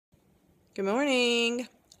Good morning.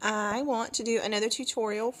 I want to do another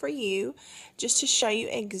tutorial for you just to show you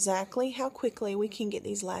exactly how quickly we can get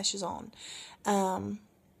these lashes on.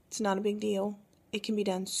 It's not a big deal. It can be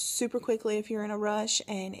done super quickly if you're in a rush,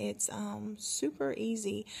 and it's super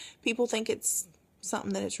easy. People think it's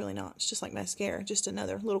something that it's really not. It's just like mascara, just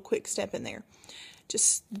another little quick step in there.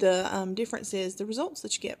 Just the difference is the results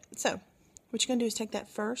that you get. So what you're going to do is take that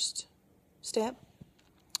first step,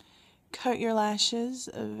 coat your lashes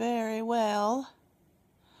very well.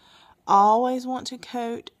 Always want to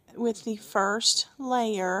coat with the first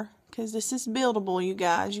layer because this is buildable, you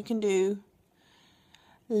guys. You can do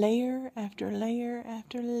layer after layer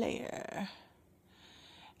after layer.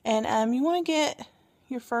 And you want to get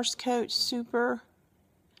your first coat super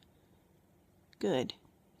good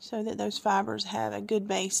so that those fibers have a good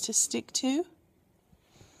base to stick to.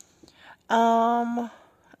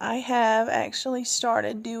 I have actually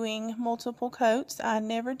started doing multiple coats. I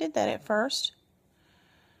never did that at first.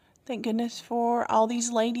 Thank goodness for all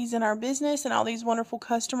these ladies in our business and all these wonderful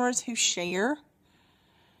customers who share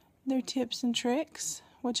their tips and tricks,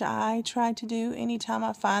 which I try to do anytime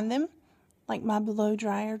I find them, like my blow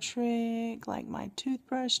dryer trick, like my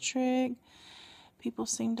toothbrush trick. People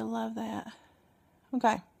seem to love that.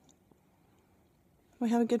 Okay. We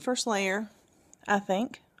have a good first layer, I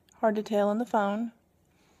think. Hard to tell on the phone.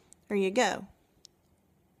 There you go.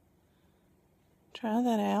 Try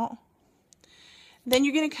that out. Then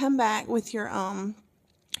you're going to come back with your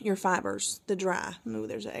fibers, the dry. Ooh,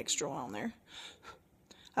 there's an extra one on there.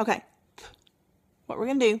 Okay. What we're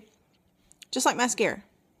going to do, just like mascara,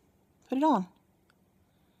 put it on.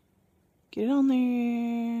 Get it on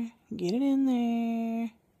there. Get it in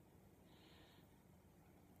there.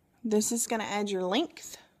 This is going to add your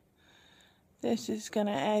length. This is going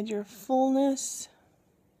to add your fullness.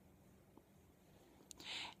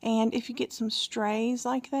 And if you get some strays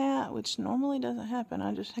like that, which normally doesn't happen,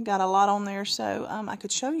 I just got a lot on there, so I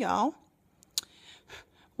could show y'all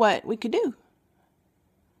what we could do.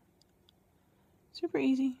 Super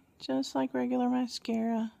easy, just like regular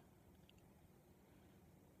mascara.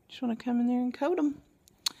 Just want to come in there and coat them.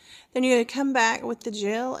 Then you're going to come back with the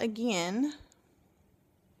gel again.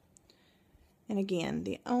 And again,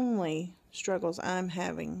 the only struggles I'm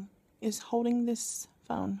having is holding this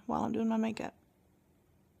phone while I'm doing my makeup.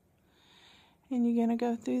 And you're going to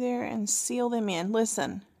go through there and seal them in.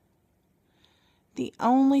 Listen, the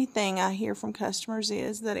only thing I hear from customers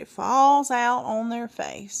is that it falls out on their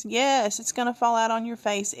face. Yes, it's going to fall out on your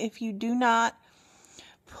face if you do not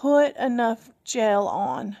put enough gel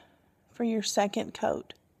on for your second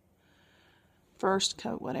coat. First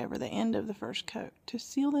coat, whatever, the end of the first coat. To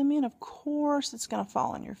seal them in, of course, it's going to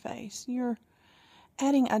fall on your face. You're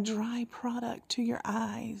adding a dry product to your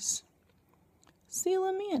eyes. Seal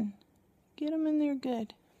them in. Get them in there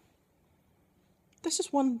good. That's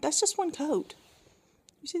just one coat.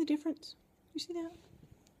 You see the difference? You see that?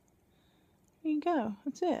 There you go.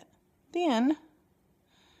 That's it. Then,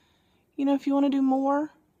 you know, if you want to do more,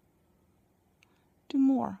 do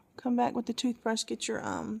more. Come back with the toothbrush, get your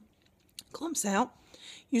clumps out.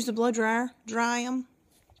 Use the blow dryer, dry them.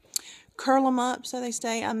 Curl them up so they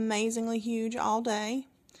stay amazingly huge all day.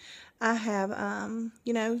 I have,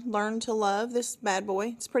 you know, learned to love this bad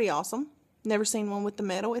boy. It's pretty awesome. Never seen one with the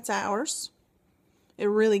metal. It's ours. It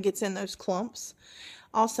really gets in those clumps.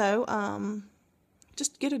 Also,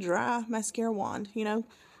 just get a dry mascara wand, you know,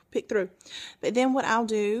 pick through. But then what I'll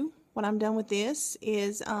do when I'm done with this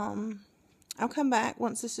is I'll come back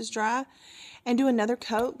once this is dry and do another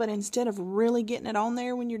coat, but instead of really getting it on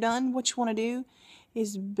there when you're done, what you want to do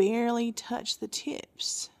is barely touch the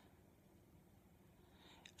tips.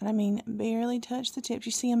 And I mean barely touch the tips.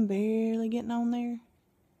 You see them barely getting on there?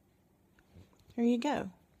 There you go.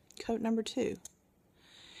 Coat number 2.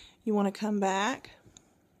 You want to come back.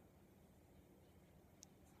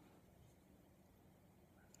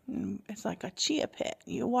 It's like a chia pet.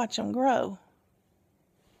 You watch them grow.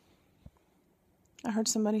 I heard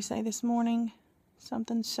somebody say this morning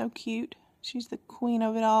something so cute. She's the queen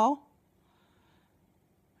of it all.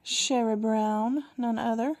 Sherry Brown, none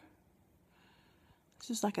other. This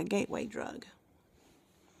is like a gateway drug.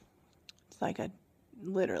 It's like a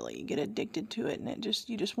literally, you get addicted to it, and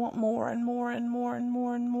you just want more and more and more and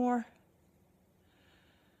more and more.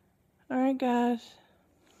 Alright, guys.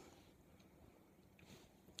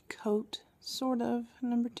 Coat, sort of,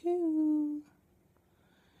 number 2.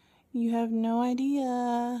 You have no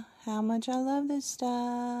idea how much I love this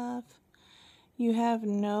stuff. You have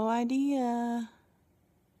no idea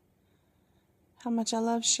how much I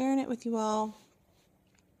love sharing it with you all.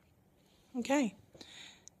 Okay.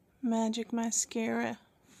 Magic mascara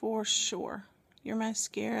for sure. Your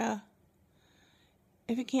mascara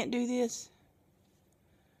if it can't do this,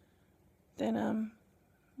 then I'm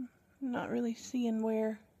not really seeing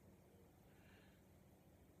where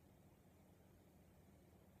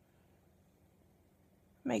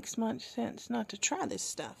makes much sense not to try this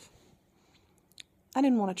stuff. I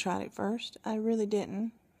didn't want to try it at first. I really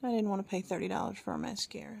didn't. I didn't want to pay $30 for a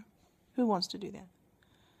mascara. Who wants to do that?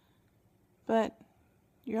 But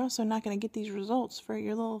you're also not going to get these results for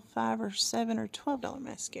your little $5 or $7 or $12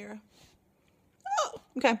 mascara. Oh,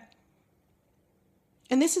 okay.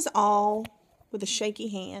 And this is all with a shaky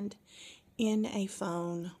hand in a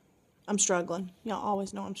phone. I'm struggling. Y'all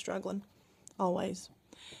always know I'm struggling. Always.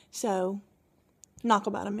 So, knock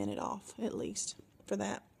about a minute off, at least, for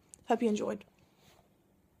that. Hope you enjoyed.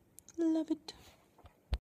 Love it.